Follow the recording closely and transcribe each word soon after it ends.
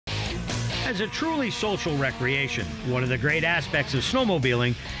As a truly social recreation, one of the great aspects of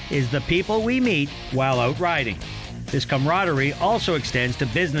snowmobiling is the people we meet while out riding. This camaraderie also extends to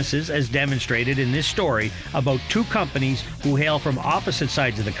businesses, as demonstrated in this story about two companies who hail from opposite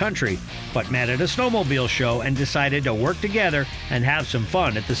sides of the country, but met at a snowmobile show and decided to work together and have some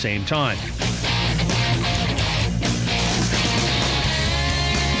fun at the same time.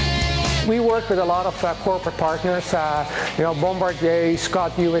 We work with a lot of corporate partners, Bombardier,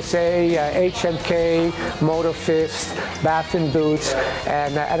 Scott USA, HMK, Motorfist, Bath & Boots,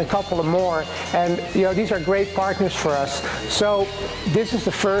 and a couple of more. And these are great partners for us. So this is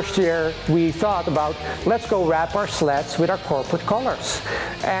the first year we thought about, let's go wrap our sleds with our corporate colors.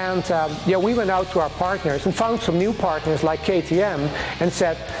 And we went out to our partners and found some new partners like KTM and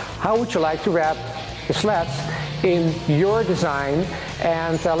said, how would you like to wrap the sleds in your design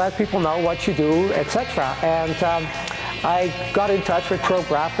and let people know what you do, etc. And I got in touch with Pro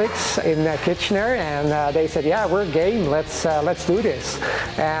Graphics in Kitchener, and they said, yeah, we're game, let's do this.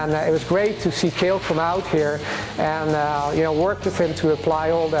 And it was great to see Cale come out here and work with him to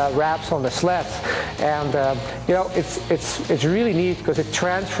apply all the wraps on the sleds. And it's really neat because it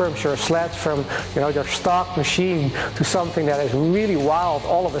transforms your sleds from your stock machine to something that is really wild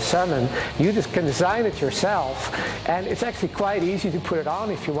all of a sudden. You just can design it yourself, and it's actually quite easy to put it on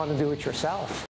if you want to do it yourself.